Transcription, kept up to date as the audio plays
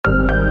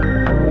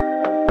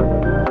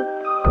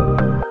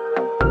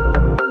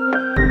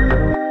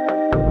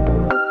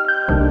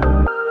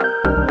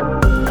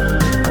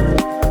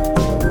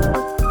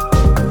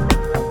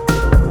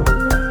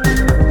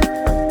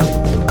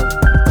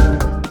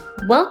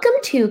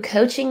Welcome to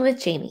Coaching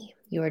with Jamie,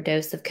 your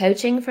dose of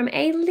coaching from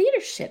a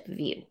leadership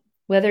view.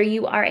 Whether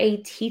you are a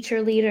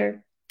teacher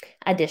leader,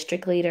 a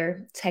district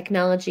leader,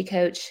 technology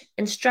coach,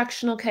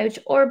 instructional coach,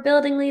 or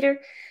building leader,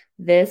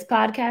 this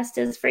podcast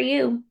is for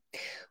you.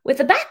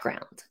 With a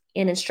background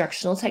in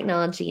instructional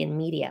technology and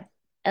media,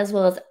 as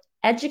well as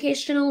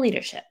educational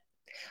leadership,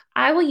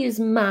 I will use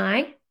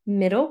my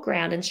middle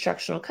ground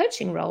instructional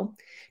coaching role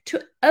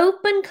to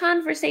open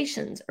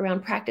conversations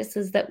around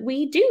practices that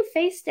we do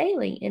face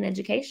daily in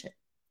education.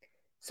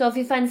 So if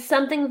you find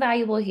something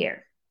valuable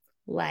here,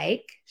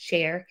 like,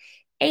 share,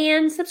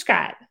 and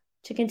subscribe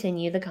to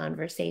continue the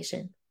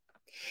conversation.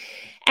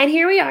 And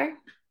here we are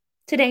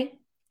today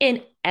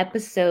in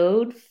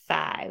episode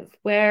 5,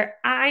 where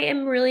I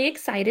am really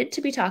excited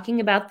to be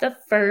talking about the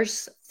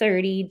first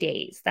 30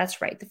 days.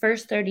 That's right, the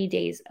first 30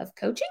 days of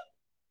coaching,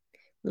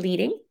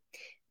 leading,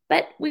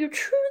 but we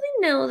truly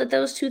know that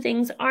those two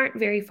things aren't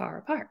very far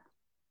apart.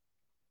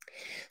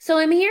 So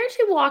I'm here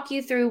to walk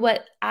you through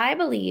what I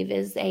believe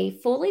is a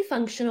fully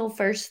functional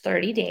first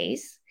 30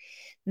 days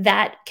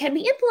that can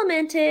be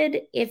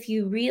implemented if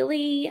you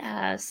really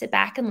sit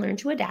back and learn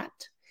to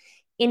adapt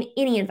in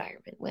any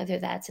environment, whether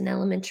that's an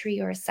elementary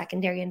or a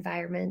secondary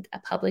environment, a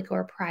public or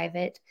a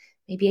private,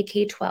 maybe a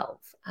K-12.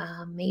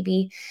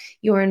 Maybe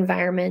your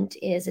environment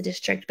is a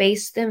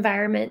district-based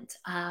environment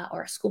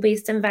or a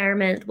school-based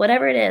environment.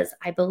 Whatever it is,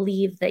 I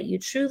believe that you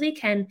truly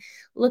can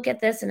look at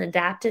this and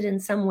adapt it in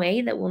some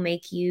way that will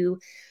make you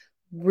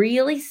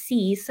really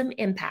see some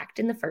impact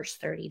in the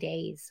first 30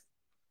 days.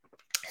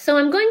 So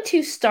I'm going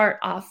to start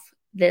off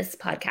this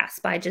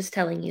podcast by just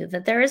telling you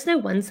that there is no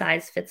one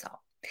size fits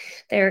all.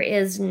 There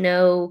is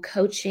no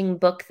coaching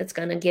book that's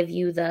going to give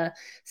you the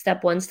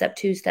step 1, step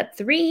 2, step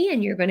 3,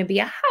 and you're going to be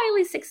a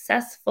highly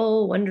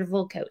successful,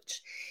 wonderful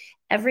coach.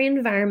 Every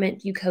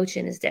environment you coach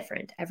in is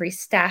different. Every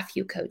staff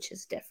you coach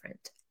is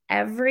different.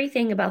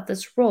 Everything about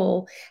this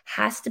role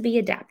has to be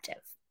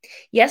adaptive.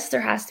 Yes,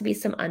 there has to be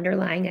some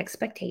underlying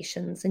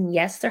expectations, and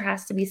yes, there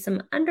has to be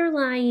some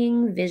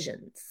underlying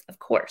visions. Of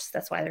course,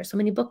 that's why there's so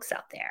many books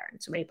out there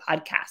and so many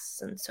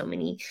podcasts and so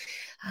many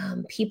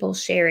people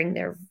sharing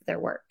their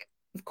work.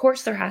 Of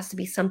course, there has to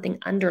be something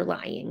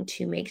underlying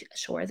to make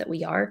sure that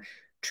we are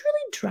truly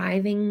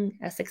driving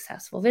a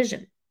successful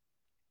vision.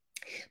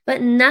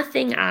 But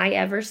nothing I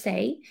ever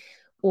say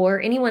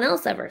or anyone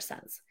else ever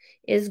says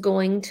is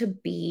going to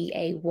be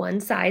a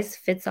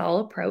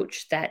one-size-fits-all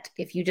approach that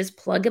if you just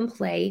plug and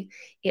play,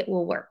 it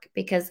will work.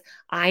 Because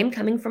I'm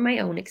coming from my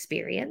own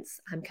experience.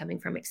 I'm coming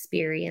from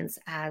experience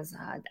as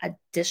a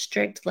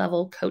district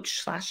level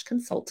coach /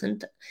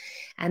 consultant,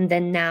 and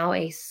then now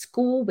a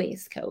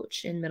school-based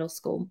coach in middle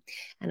school.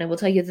 And I will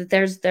tell you that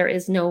there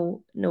is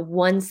no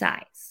one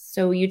size.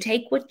 So you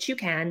take what you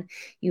can,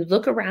 you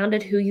look around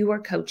at who you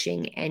are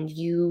coaching, and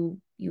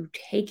you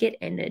take it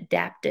and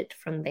adapt it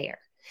from there.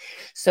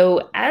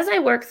 So as I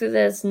work through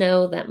this,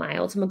 know that my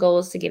ultimate goal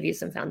is to give you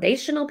some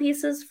foundational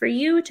pieces for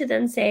you to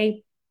then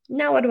say,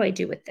 now what do I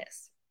do with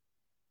this?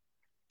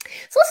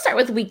 So let's start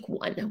with week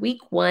 1. Week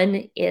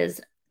 1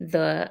 is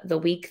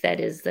the week that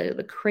is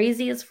the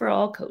craziest for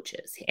all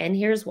coaches. And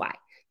here's why.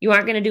 You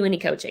aren't going to do any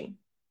coaching.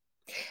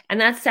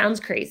 And that sounds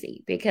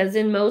crazy because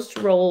in most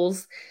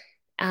roles,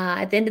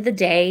 at the end of the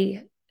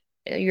day,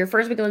 your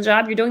first week on the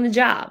job, you're doing the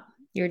job.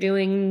 You're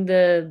doing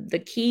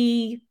the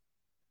key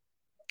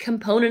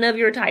component of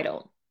your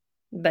title,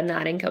 but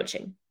not in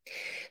coaching.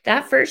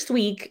 That first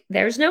week,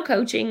 there's no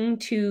coaching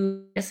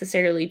to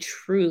necessarily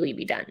truly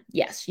be done.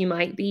 Yes, you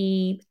might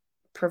be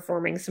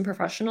performing some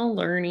professional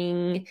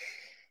learning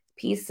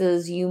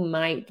pieces. You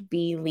might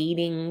be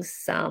leading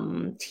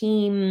some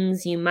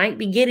teams. You might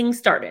be getting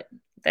started.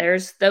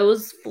 There's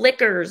those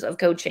flickers of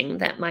coaching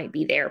that might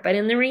be there. But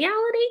in the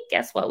reality,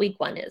 guess what week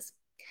 1 is?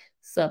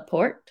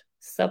 Support,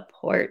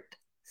 support,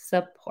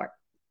 support.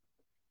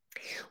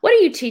 What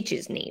do you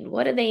teachers need?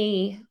 What do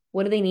they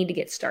need to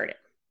get started?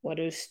 What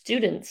do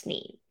students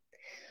need?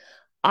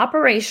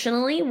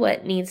 Operationally,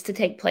 what needs to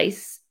take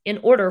place in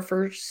order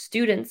for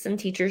students and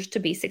teachers to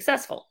be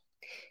successful?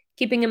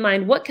 Keeping in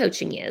mind what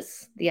coaching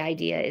is, the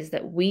idea is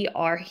that we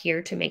are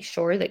here to make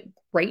sure that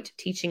great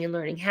teaching and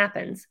learning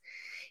happens.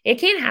 It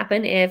can't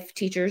happen if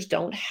teachers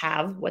don't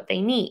have what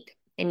they need.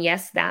 And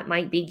yes, that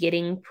might be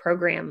getting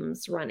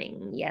programs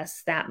running.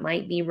 Yes, that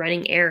might be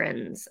running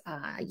errands.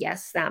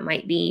 Yes, that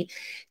might be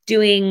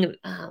doing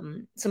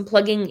some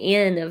plugging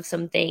in of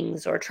some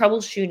things or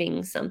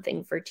troubleshooting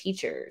something for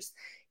teachers.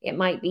 It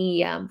might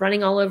be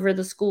running all over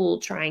the school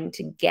trying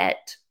to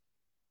get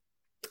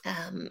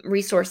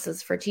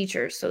resources for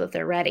teachers so that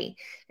they're ready.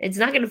 It's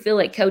not going to feel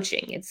like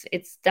coaching.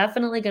 It's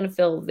definitely going to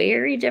feel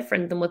very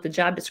different than what the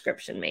job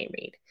description may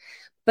read.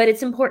 But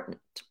it's important.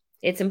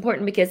 It's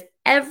important because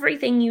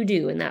everything you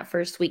do in that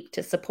first week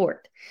to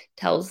support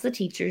tells the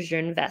teachers you're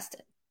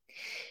invested.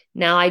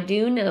 Now, I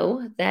do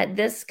know that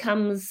this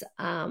comes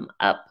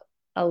up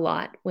a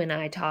lot when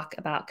I talk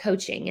about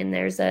coaching, and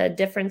there's a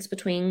difference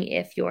between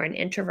if you're an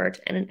introvert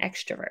and an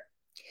extrovert.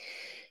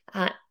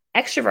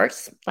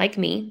 Extroverts, like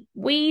me,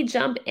 we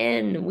jump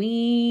in,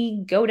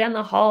 we go down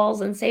the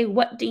halls and say,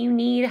 what do you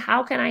need?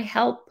 How can I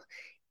help?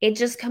 it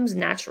just comes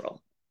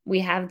natural. We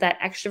have that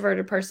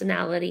extroverted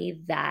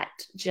personality that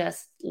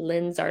just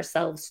lends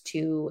ourselves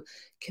to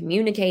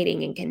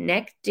communicating and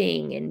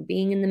connecting and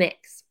being in the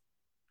mix.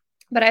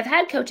 But I've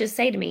had coaches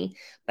say to me,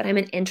 but I'm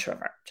an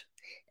introvert.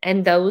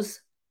 And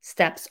those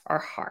steps are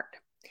hard.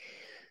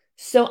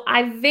 So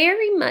I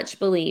very much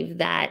believe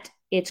that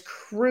it's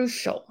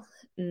crucial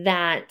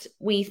that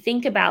we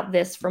think about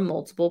this from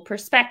multiple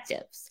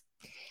perspectives.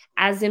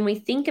 As in, we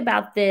think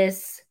about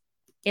this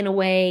in a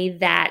way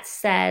that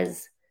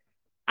says,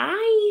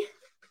 I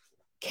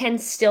can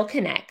still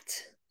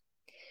connect.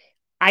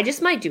 I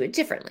just might do it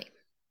differently.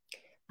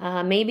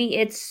 Maybe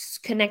it's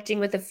connecting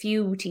with a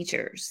few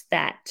teachers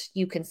that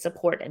you can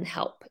support and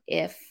help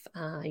if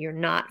you're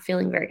not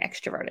feeling very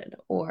extroverted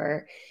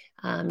or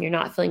you're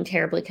not feeling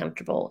terribly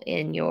comfortable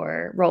in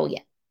your role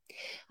yet.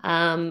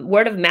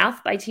 Word of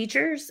mouth by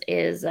teachers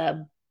is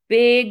a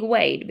big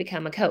way to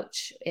become a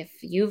coach. If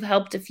you've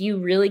helped a few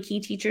really key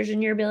teachers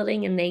in your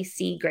building and they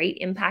see great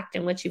impact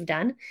in what you've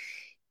done,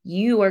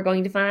 you are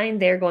going to find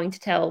they're going to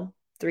tell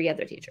 3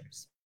 other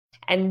teachers.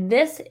 And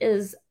this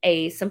is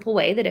a simple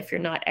way that if you're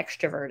not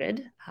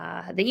extroverted,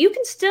 that you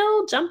can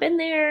still jump in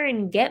there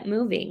and get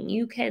moving.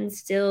 You can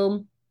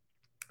still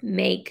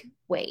make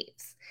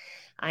waves.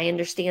 I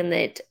understand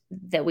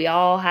that we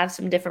all have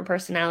some different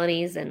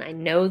personalities, and I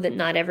know that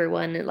not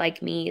everyone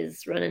like me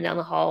is running down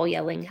the hall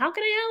yelling, "How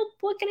can I help?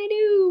 What can I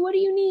do? What do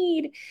you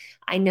need?"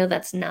 I know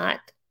that's not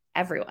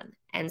everyone.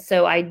 And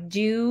so I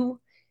do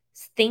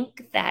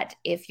think that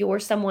if you're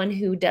someone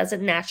who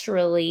doesn't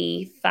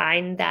naturally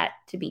find that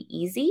to be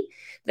easy,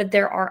 that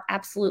there are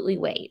absolutely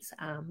ways.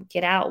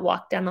 Get out,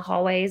 walk down the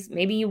hallways.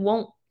 Maybe you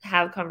won't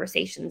have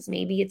conversations.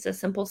 Maybe it's a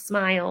simple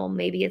smile.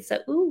 Maybe it's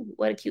a, "Ooh,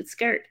 what a cute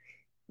skirt."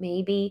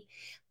 Maybe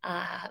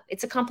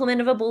it's a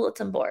compliment of a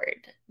bulletin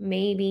board.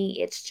 Maybe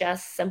it's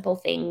just simple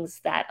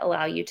things that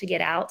allow you to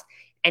get out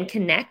and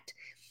connect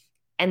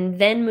and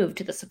then move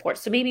to the support.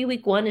 So maybe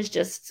week 1 is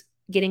just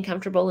getting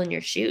comfortable in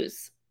your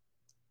shoes,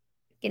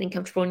 getting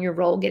comfortable in your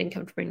role, getting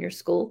comfortable in your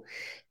school.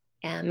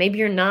 Maybe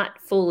you're not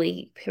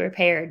fully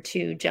prepared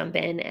to jump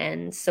in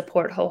and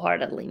support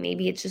wholeheartedly.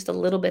 Maybe it's just a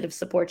little bit of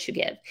support you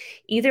give.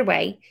 Either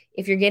way,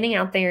 if you're getting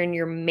out there and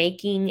you're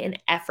making an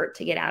effort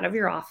to get out of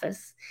your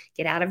office,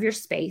 get out of your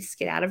space,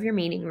 get out of your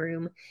meeting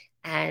room,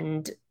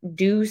 and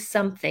do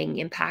something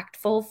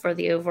impactful for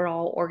the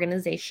overall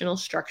organizational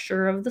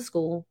structure of the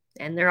school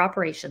and their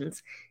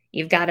operations,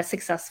 you've got a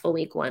successful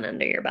week 1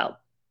 under your belt.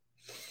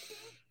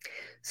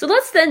 So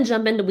let's then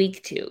jump into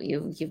week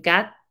 2. You've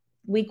got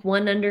week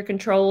 1 under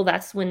control.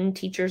 That's when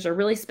teachers are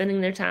really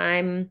spending their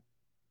time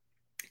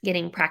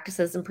getting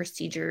practices and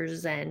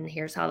procedures, and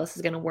here's how this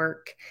is going to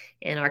work.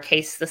 In our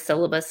case, the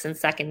syllabus in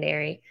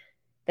secondary.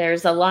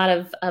 There's a lot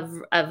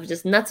of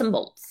just nuts and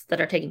bolts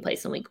that are taking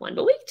place in week 1.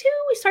 But week 2,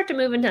 we start to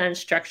move into the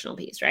instructional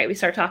piece, right? We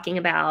start talking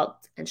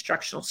about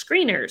instructional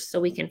screeners so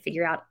we can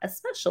figure out,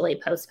 especially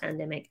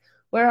post-pandemic,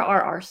 where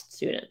are our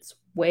students?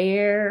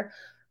 Where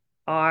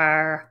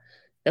are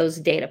those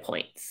data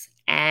points?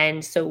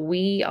 And so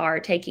we are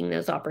taking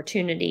those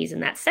opportunities in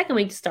that second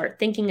week to start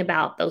thinking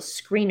about those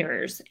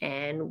screeners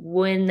and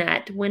when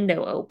that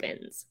window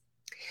opens.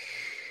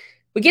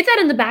 We get that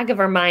in the back of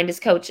our mind as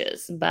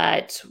coaches,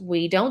 but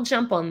we don't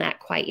jump on that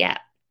quite yet.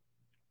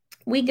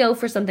 We go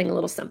for something a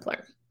little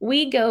simpler.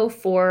 We go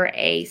for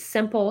a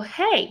simple,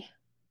 "Hey,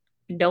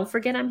 don't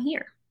forget I'm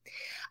here."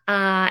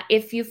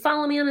 If you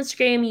follow me on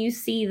Instagram, you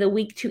see the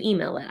week 2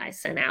 email that I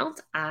sent out.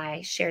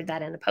 I shared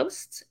that in a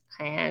post,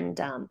 and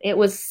it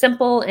was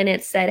simple, and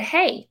it said,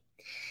 "Hey,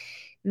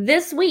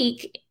 this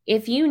week,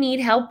 if you need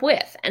help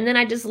with," and then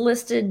I just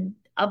listed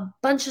a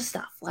bunch of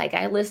stuff. Like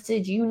I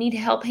listed, you need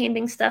help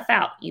handing stuff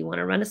out. You want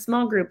to run a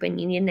small group and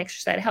you need an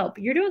extra set of help.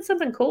 You're doing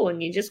something cool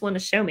and you just want to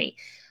show me.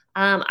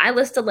 I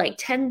listed like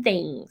 10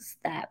 things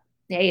that,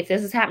 hey, if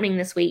this is happening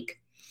this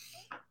week,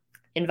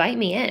 invite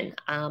me in.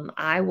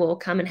 I will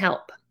come and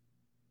help.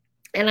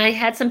 And I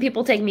had some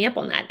people take me up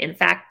on that. In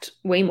fact,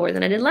 way more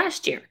than I did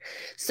last year.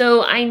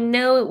 So I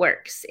know it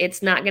works.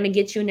 It's not going to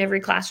get you in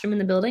every classroom in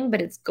the building,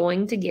 but it's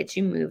going to get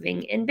you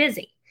moving and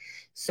busy.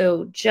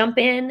 So jump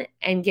in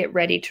and get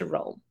ready to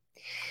roll.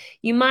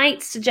 You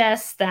might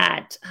suggest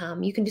that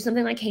you can do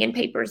something like hand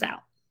papers out.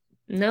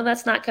 No,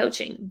 that's not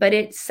coaching, but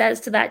it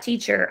says to that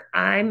teacher,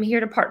 "I'm here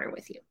to partner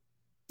with you."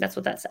 That's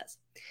what that says.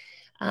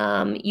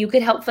 You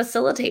could help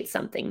facilitate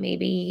something.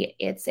 Maybe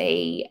it's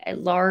a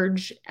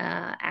large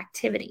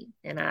activity.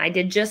 And I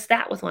did just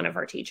that with one of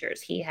our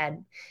teachers. He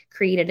had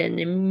created an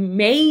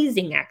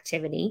amazing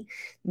activity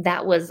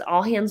that was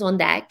all hands on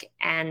deck.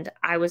 And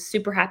I was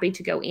super happy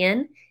to go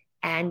in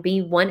and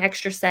be one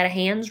extra set of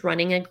hands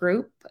running a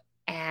group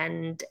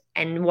and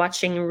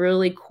watching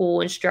really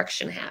cool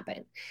instruction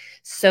happen.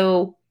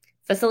 So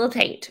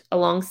facilitate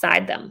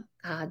alongside them.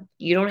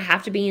 You don't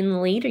have to be in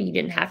the lead, or you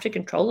didn't have to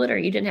control it, or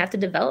you didn't have to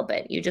develop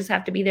it. You just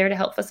have to be there to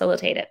help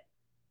facilitate it.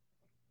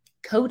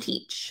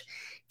 Co-teach.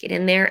 Get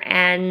in there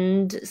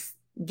and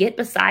get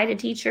beside a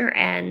teacher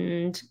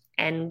and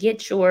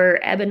get your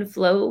ebb and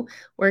flow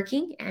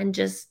working and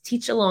just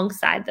teach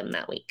alongside them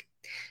that week.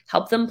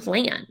 Help them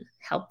plan,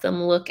 help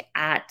them look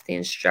at the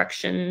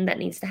instruction that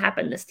needs to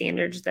happen, the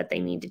standards that they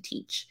need to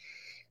teach.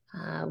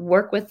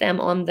 Work with them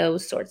on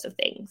those sorts of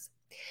things.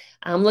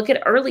 Look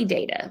at early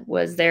data.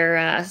 Was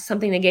there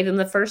something they gave them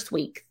the first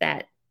week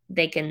that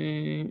they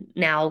can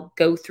now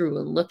go through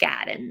and look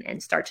at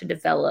and start to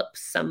develop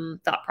some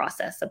thought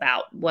process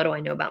about what do I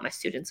know about my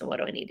students and what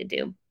do I need to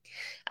do?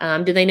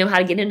 Do they know how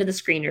to get into the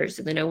screeners?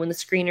 Do they know when the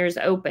screeners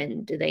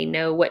open? Do they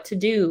know what to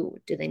do?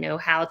 Do they know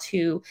how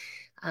to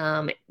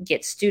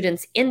get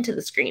students into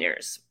the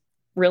screeners?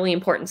 Really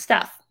important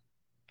stuff.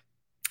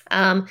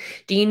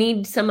 Do you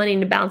need somebody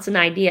to bounce an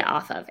idea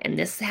off of? And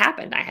this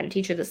happened. I had a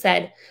teacher that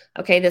said,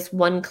 okay, this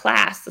one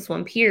class, this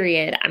one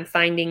period, I'm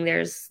finding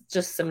there's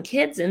just some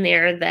kids in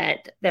there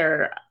that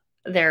their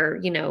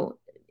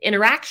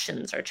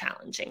interactions are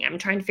challenging. I'm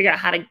trying to figure out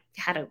how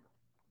to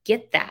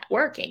get that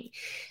working.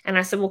 And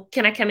I said, well,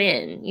 can I come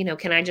in?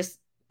 Can I just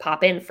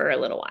pop in for a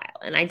little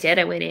while? And I did.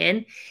 I went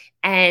in,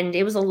 and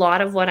it was a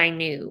lot of what I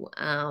knew.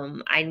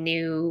 I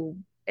knew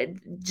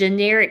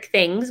generic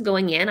things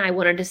going in. I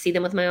wanted to see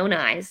them with my own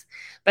eyes,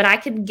 but I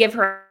could give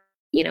her,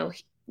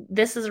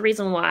 this is a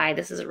reason why,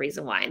 this is a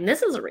reason why, and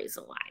this is a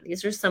reason why.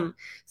 These are some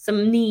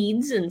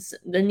needs, and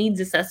the needs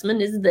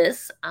assessment is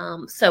this.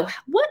 So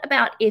what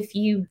about if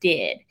you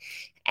did?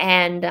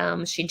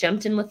 And she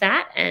jumped in with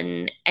that,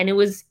 and it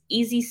was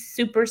easy,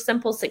 super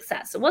simple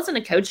success. It wasn't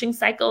a coaching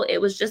cycle. It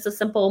was just a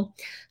simple,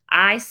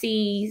 I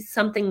see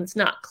something that's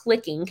not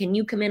clicking. Can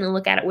you come in and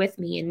look at it with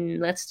me? And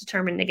let's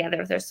determine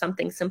together if there's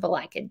something simple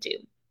I could do.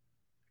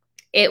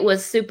 It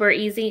was super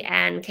easy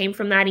and came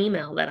from that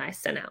email that I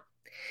sent out.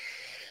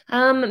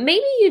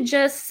 Maybe you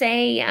just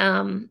say,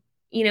 come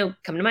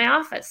to my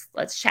office.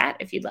 Let's chat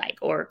if you'd like,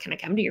 or can I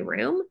come to your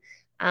room?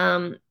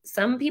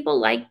 Some people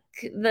like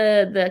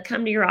the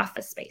come to your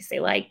office space. They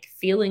like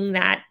feeling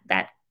that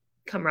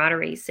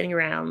camaraderie, sitting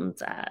around,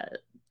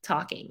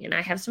 talking. And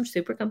I have some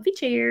super comfy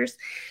chairs,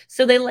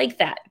 so they like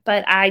that.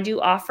 But I do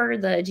offer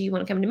do you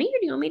want to come to me, or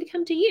do you want me to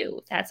come to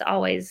you? That's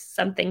always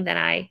something that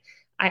I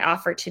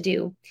offer to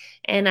do.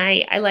 And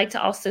I like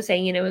to also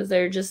say, is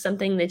there just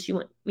something that you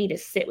want me to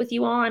sit with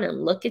you on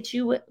and look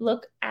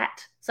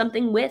at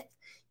something with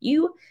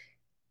you?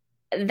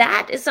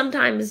 That is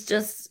sometimes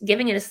just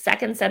giving it a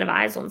second set of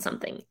eyes on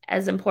something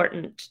as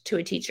important to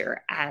a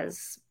teacher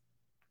as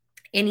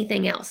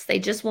anything else. They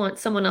just want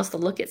someone else to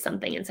look at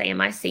something and say,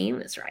 am I seeing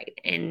this right?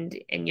 And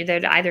you're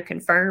there to either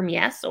confirm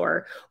yes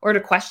or to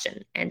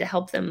question and to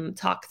help them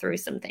talk through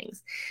some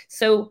things.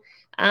 So,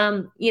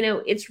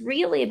 it's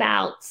really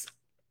about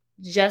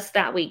just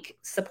that week,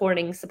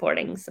 supporting.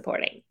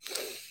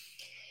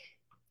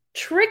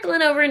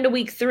 Trickling over into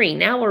week 3.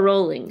 Now we're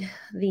rolling.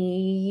 The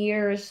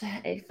year's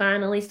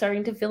finally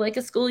starting to feel like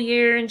a school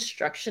year.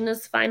 Instruction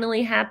is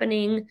finally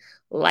happening.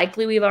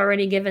 Likely we've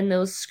already given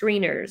those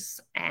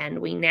screeners, and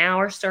we now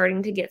are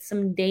starting to get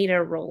some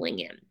data rolling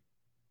in.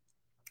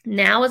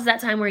 Now is that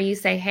time where you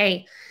say,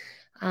 hey,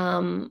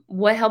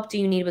 what help do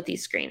you need with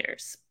these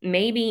screeners?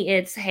 Maybe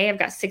it's, hey, I've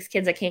got 6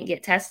 kids that can't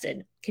get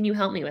tested. Can you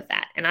help me with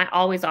that? And I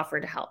always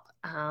offer to help.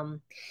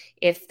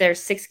 If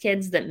there's 6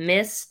 kids that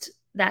missed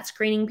that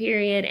screening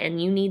period and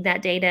you need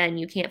that data and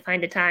you can't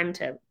find a time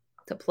to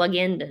plug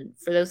in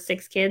for those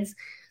 6 kids,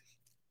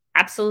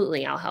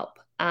 absolutely, I'll help.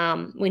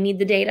 We need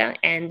the data,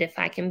 and if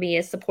I can be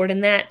a support in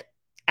that,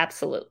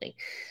 absolutely.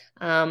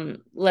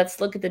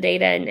 Let's look at the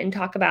data and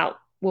talk about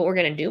what we're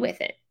going to do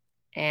with it.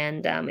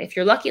 And if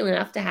you're lucky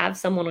enough to have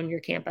someone on your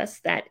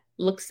campus that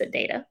looks at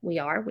data, we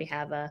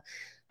have a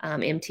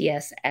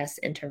MTSS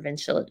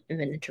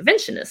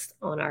interventionist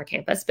on our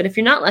campus. But if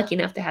you're not lucky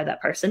enough to have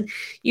that person,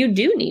 you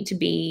do need to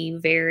be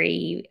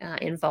very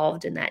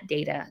involved in that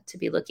data, to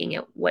be looking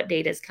at what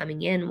data is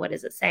coming in, what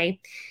does it say.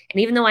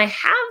 And even though I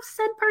have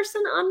said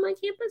person on my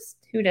campus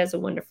who does a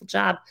wonderful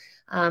job,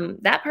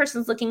 that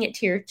person's looking at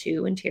tier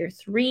 2 and tier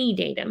 3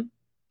 data.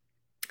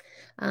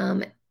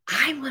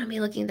 I want to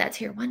be looking at that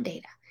tier 1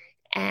 data.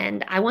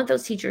 And I want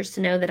those teachers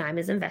to know that I'm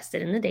as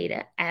invested in the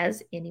data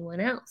as anyone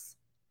else.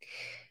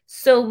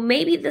 So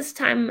maybe this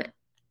time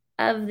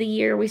of the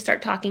year, we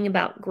start talking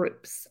about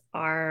groups.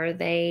 Are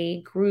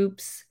they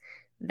groups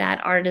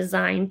that are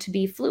designed to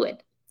be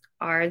fluid?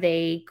 Are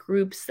they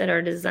groups that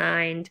are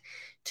designed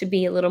to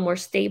be a little more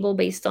stable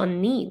based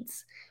on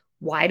needs?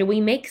 Why do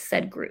we make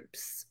said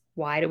groups?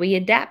 Why do we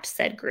adapt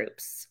said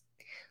groups?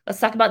 Let's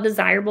talk about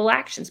desirable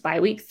actions.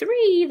 By week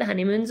 3, the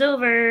honeymoon's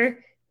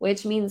over,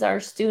 which means our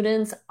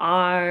students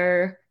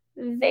are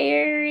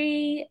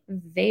very,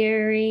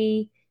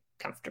 very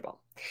comfortable.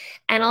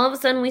 And all of a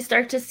sudden, we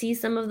start to see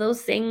some of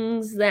those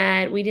things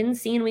that we didn't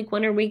see in week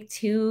 1 or week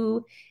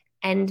 2.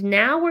 And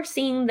now we're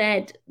seeing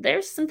that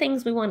there's some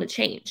things we want to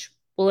change.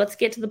 Well, let's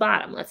get to the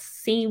bottom. Let's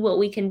see what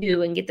we can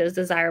do and get those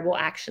desirable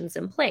actions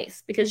in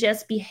place. Because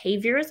yes,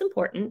 behavior is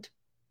important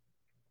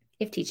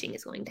if teaching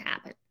is going to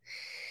happen.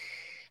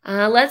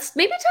 Let's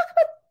maybe talk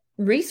about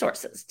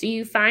resources. Do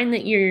you find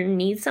that you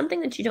need something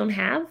that you don't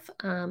have?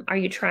 Are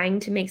you trying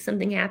to make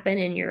something happen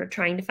and you're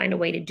trying to find a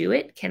way to do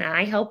it? Can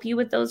I help you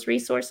with those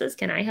resources?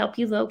 Can I help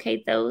you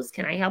locate those?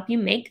 Can I help you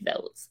make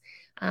those?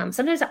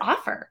 Sometimes I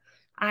offer.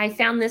 I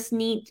found this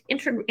neat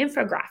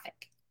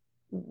infographic.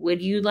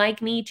 Would you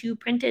like me to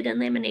print it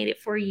and laminate it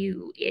for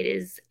you? It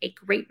is a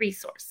great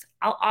resource.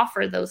 I'll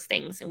offer those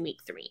things in week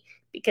 3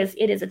 because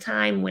it is a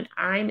time when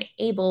I'm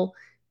able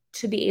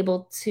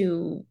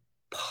to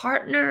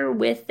partner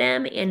with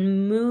them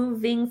in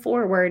moving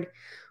forward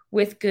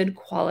with good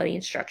quality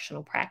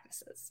instructional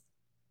practices.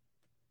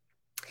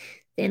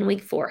 Then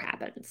week 4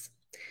 happens.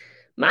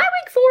 My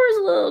week 4 is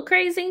a little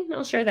crazy.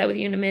 I'll share that with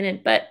you in a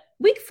minute, but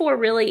week 4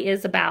 really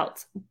is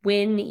about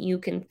when you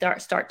can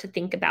start to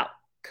think about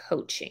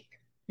coaching.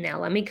 Now,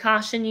 let me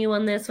caution you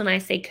on this when I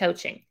say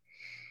coaching.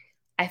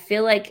 I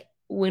feel like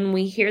when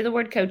we hear the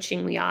word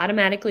coaching, we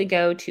automatically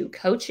go to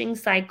coaching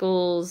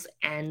cycles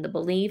and the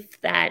belief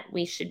that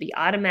we should be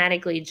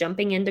automatically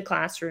jumping into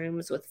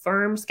classrooms with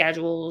firm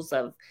schedules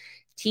of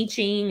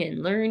teaching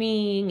and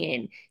learning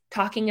and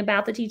talking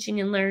about the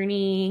teaching and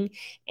learning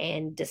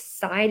and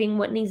deciding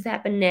what needs to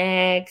happen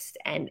next.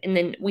 And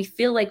then we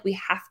feel like we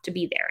have to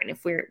be there. And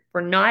if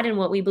we're not in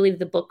what we believe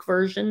the book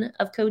version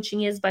of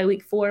coaching is by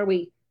week 4,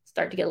 we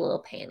start to get a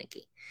little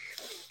panicky.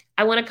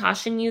 I want to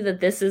caution you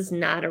that this is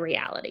not a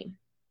reality.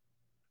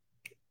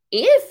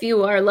 If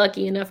you are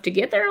lucky enough to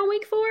get there on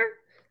week 4,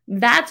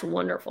 that's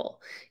wonderful.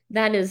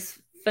 That is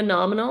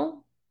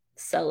phenomenal.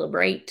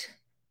 Celebrate.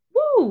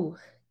 Woo!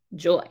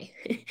 Joy.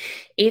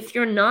 If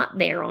you're not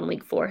there on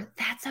week 4,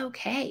 that's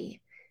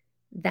okay.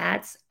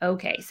 That's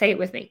okay. Say it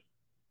with me.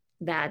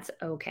 That's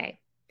okay.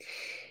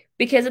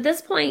 Because at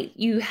this point,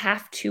 you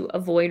have to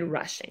avoid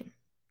rushing.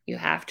 You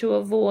have to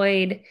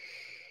avoid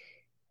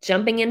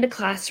jumping into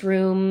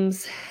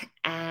classrooms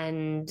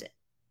and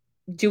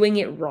doing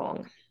it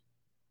wrong.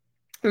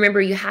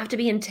 Remember, you have to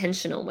be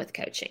intentional with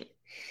coaching.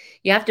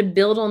 You have to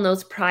build on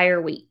those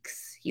prior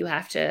weeks. You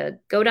have to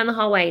go down the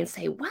hallway and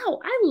say, wow,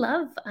 I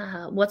love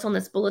what's on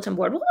this bulletin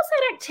board. What was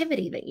that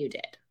activity that you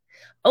did?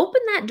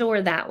 Open that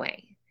door that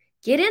way.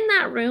 Get in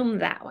that room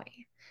that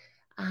way.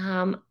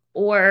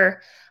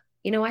 Or,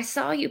 I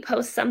saw you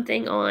post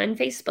something on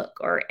Facebook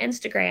or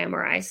Instagram,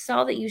 or I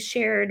saw that you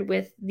shared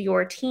with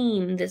your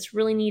team this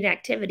really neat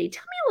activity.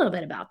 Tell me a little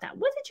bit about that.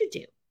 What did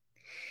you do?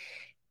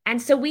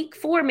 And so week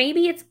 4,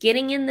 maybe it's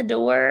getting in the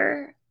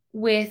door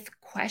with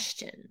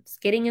questions,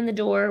 getting in the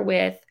door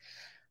with,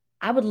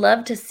 I would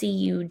love to see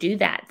you do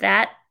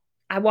that.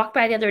 I walked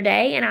by the other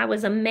day and I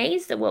was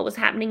amazed at what was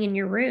happening in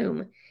your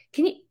room.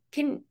 Can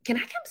I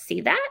come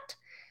see that?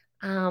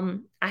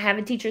 I have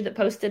a teacher that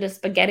posted a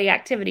spaghetti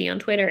activity on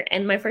Twitter,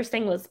 and my first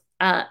thing was,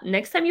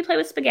 next time you play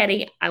with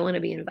spaghetti, I want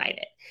to be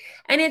invited.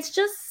 And it's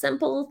just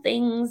simple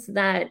things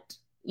that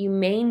you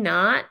may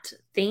not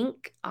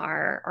think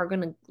are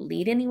going to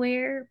lead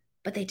anywhere,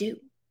 but they do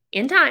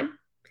in time.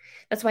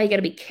 That's why you got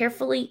to be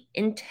carefully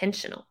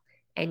intentional,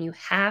 and you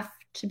have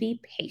to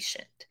be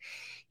patient.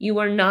 You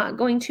are not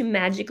going to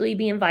magically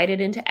be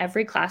invited into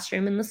every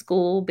classroom in the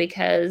school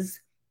because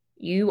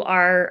you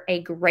are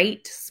a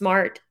great,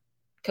 smart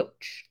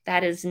coach.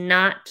 That is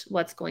not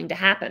what's going to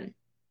happen.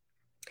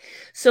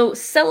 So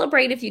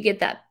celebrate if you get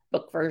that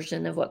book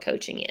version of what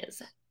coaching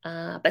is.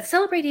 But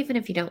celebrate even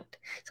if you don't.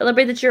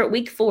 Celebrate that you're at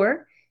week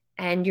 4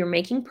 and you're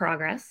making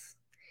progress,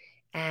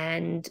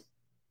 and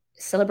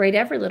celebrate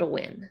every little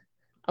win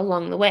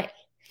along the way.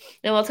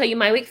 Now, I'll tell you,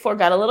 my week 4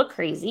 got a little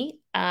crazy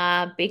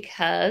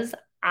because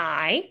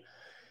I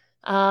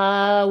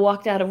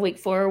walked out of week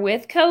 4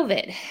 with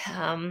COVID.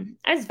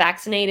 I was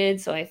vaccinated,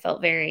 so I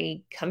felt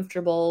very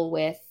comfortable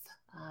with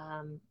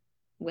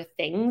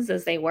things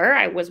as they were.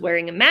 I was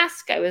wearing a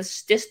mask. I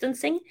was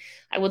distancing.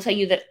 I will tell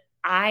you that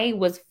I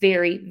was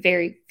very,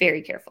 very,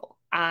 very careful.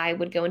 I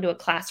would go into a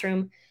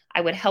classroom.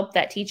 I would help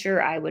that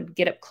teacher. I would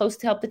get up close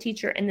to help the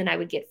teacher, and then I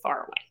would get far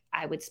away.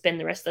 I would spend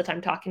the rest of the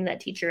time talking to that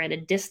teacher at a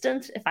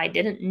distance if I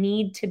didn't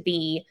need to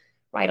be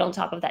right on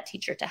top of that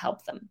teacher to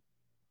help them.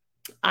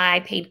 I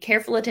paid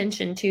careful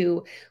attention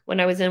to when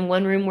I was in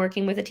one room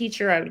working with a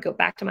teacher, I would go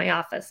back to my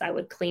office. I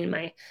would clean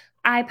my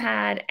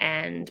iPad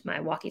and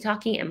my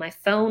walkie-talkie and my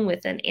phone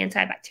with an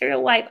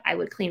antibacterial wipe. I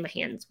would clean my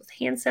hands with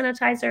hand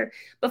sanitizer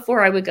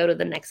before I would go to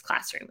the next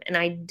classroom. And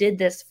I did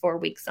this for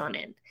weeks on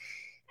end.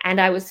 And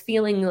I was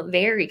feeling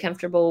very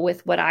comfortable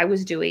with what I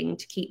was doing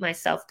to keep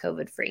myself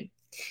COVID-free.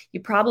 You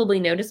probably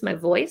noticed my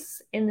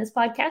voice in this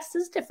podcast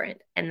is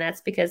different. And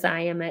that's because I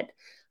am at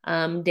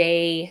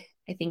day,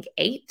 I think,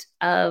 8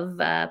 of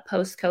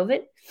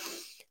post-COVID.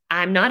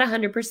 I'm not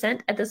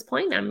 100% at this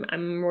point.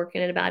 I'm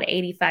working at about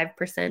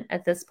 85%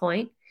 at this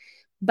point.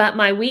 But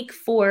my week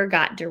 4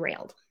 got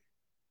derailed.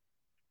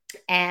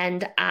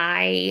 And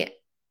I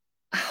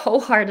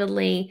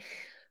wholeheartedly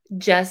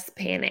just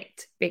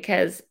panicked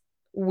because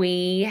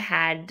we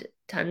had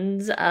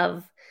tons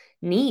of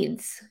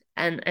needs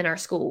in our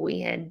school.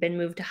 We had been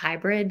moved to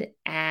hybrid,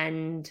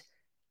 and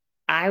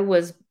I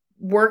was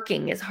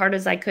working as hard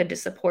as I could to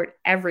support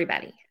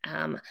everybody.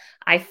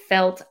 I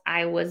felt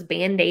I was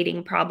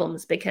band-aiding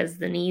problems because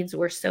the needs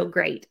were so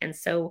great. And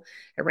so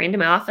I ran to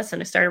my office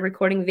and I started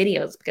recording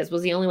videos because it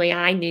was the only way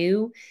I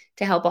knew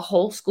to help a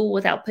whole school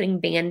without putting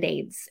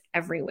band-aids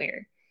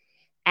everywhere.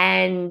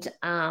 And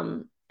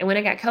when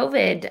I got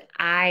COVID,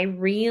 I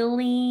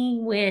really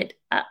went,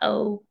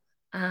 uh-oh,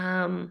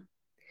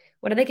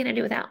 What are they going to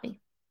do without me?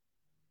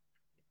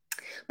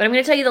 But I'm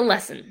going to tell you the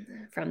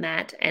lesson from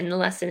that. And the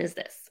lesson is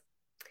this.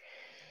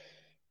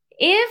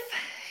 If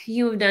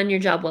you have done your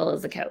job well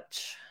as a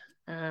coach,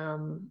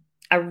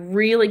 a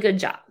really good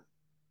job,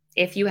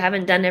 if you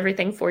haven't done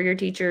everything for your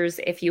teachers,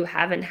 if you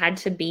haven't had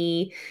to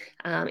be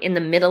in the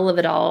middle of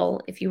it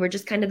all, if you were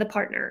just kind of the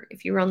partner,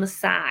 if you were on the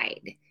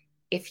side,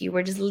 if you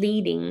were just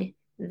leading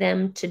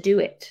them to do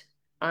it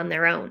on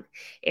their own,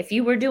 if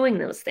you were doing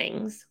those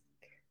things,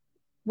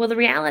 well, the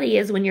reality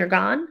is when you're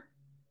gone,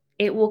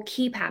 it will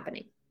keep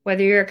happening.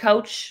 Whether you're a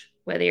coach,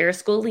 whether you're a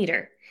school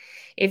leader,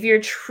 if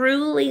you're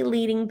truly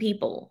leading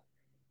people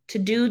to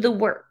do the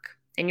work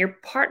and you're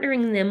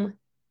partnering them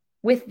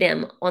with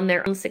them on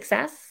their own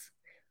success,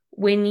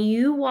 when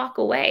you walk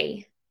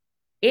away,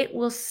 it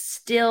will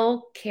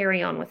still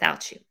carry on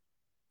without you.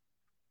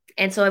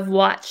 And so I've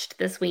watched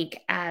this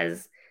week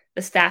as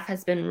the staff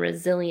has been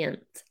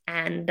resilient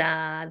and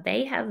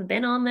they have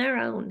been on their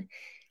own.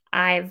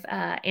 I've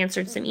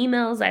answered some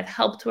emails. I've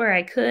helped where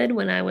I could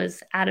when I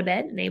was out of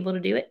bed and able to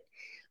do it.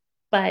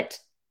 But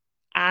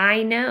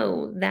I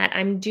know that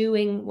I'm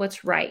doing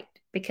what's right,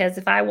 because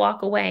if I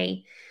walk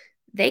away,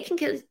 they can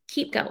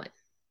keep going.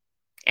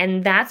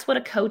 And that's what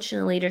a coach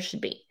and a leader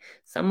should be.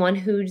 Someone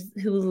who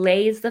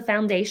lays the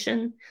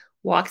foundation,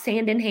 walks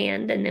hand in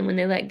hand, and then when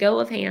they let go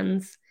of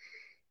hands,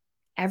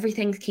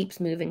 everything keeps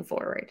moving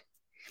forward.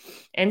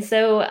 And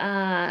so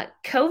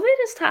COVID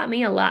has taught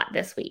me a lot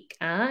this week.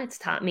 It's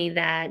taught me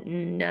that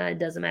it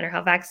doesn't matter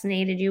how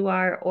vaccinated you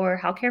are or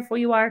how careful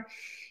you are.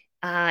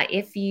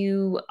 If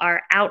you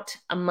are out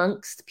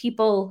amongst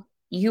people,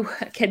 you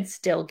can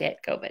still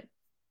get COVID.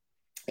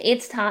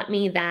 It's taught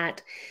me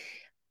that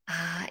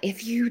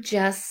if you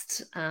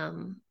just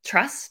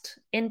trust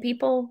in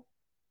people,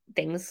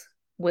 things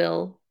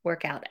will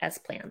work out as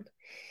planned.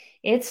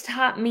 It's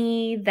taught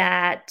me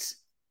that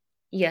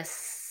you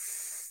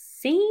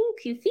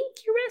think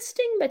you're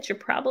resting, but you're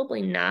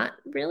probably not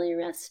really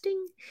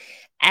resting.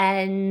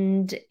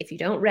 And if you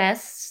don't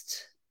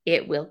rest,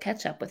 it will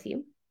catch up with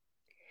you.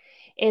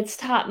 It's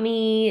taught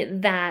me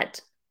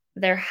that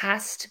there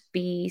has to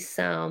be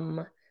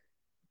some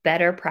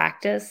better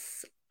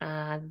practice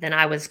than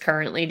I was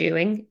currently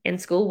doing in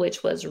school,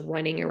 which was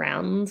running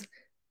around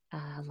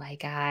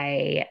like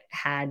I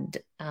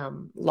had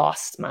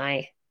lost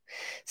my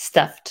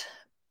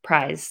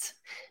prized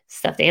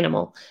stuffed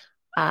animal.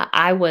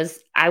 I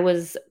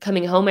was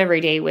coming home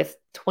every day with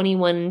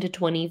 21 to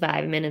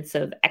 25 minutes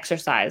of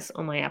exercise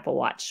on my Apple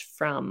Watch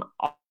from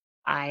all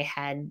I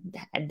had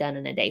done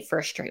in a day for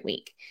a straight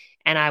week.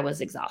 And I was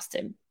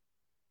exhausted.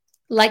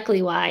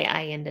 Likely why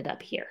I ended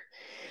up here.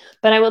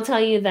 But I will tell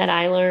you that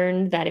I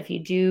learned that if you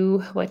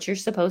do what you're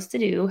supposed to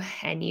do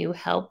and you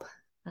help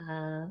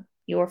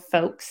your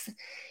folks,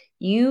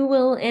 you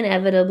will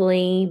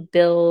inevitably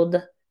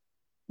build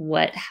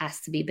what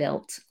has to be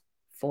built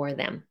for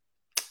them.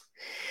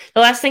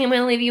 The last thing I'm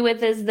going to leave you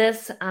with is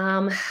this.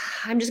 I'm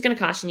just going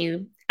to caution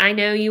you. I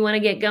know you want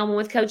to get going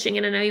with coaching,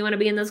 and I know you want to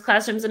be in those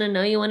classrooms, and I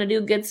know you want to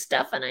do good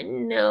stuff, and I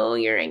know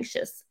you're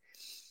anxious.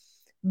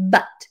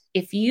 But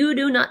if you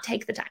do not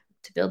take the time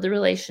to build the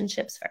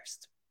relationships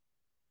first,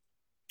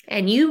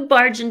 and you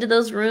barge into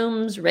those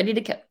rooms ready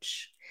to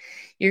coach,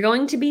 you're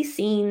going to be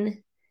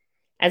seen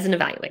as an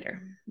evaluator,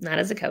 not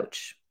as a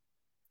coach.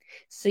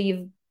 So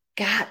you've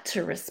got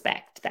to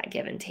respect that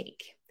give and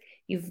take.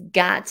 You've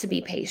got to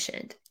be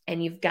patient,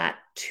 and you've got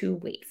to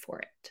wait for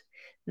it.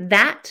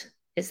 That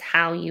is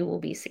how you will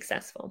be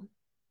successful.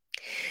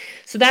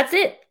 So that's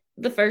it.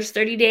 The first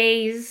 30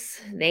 days,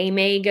 they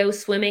may go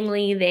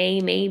swimmingly. They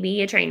may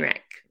be a train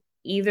wreck.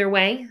 Either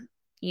way,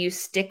 you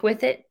stick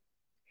with it.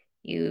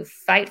 You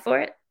fight for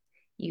it.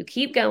 You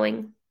keep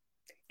going,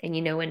 and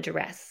you know when to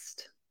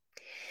rest.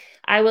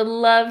 I would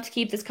love to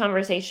keep this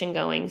conversation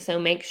going, so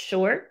make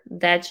sure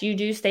that you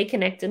do stay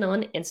connected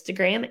on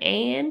Instagram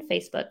and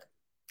Facebook.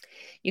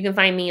 You can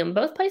find me on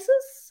both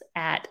places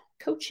at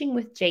Coaching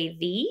with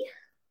JV.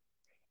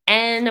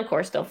 And of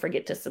course, don't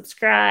forget to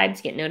subscribe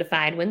to get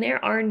notified when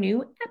there are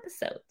new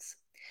episodes.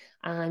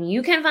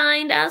 You can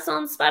find us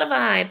on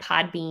Spotify,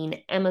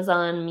 Podbean,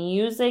 Amazon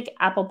Music,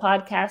 Apple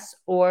Podcasts,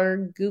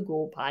 or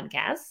Google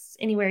Podcasts,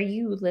 anywhere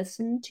you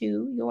listen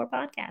to your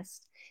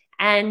podcast.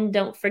 And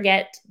don't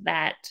forget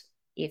that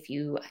if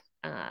you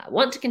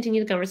want to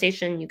continue the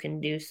conversation, you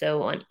can do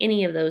so on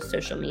any of those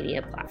social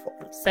media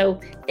platforms. So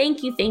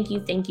thank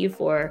you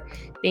for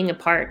being a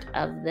part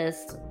of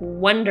this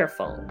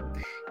wonderful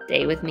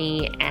day with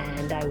me,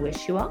 and I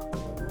wish you all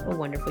a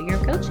wonderful year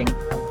of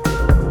coaching.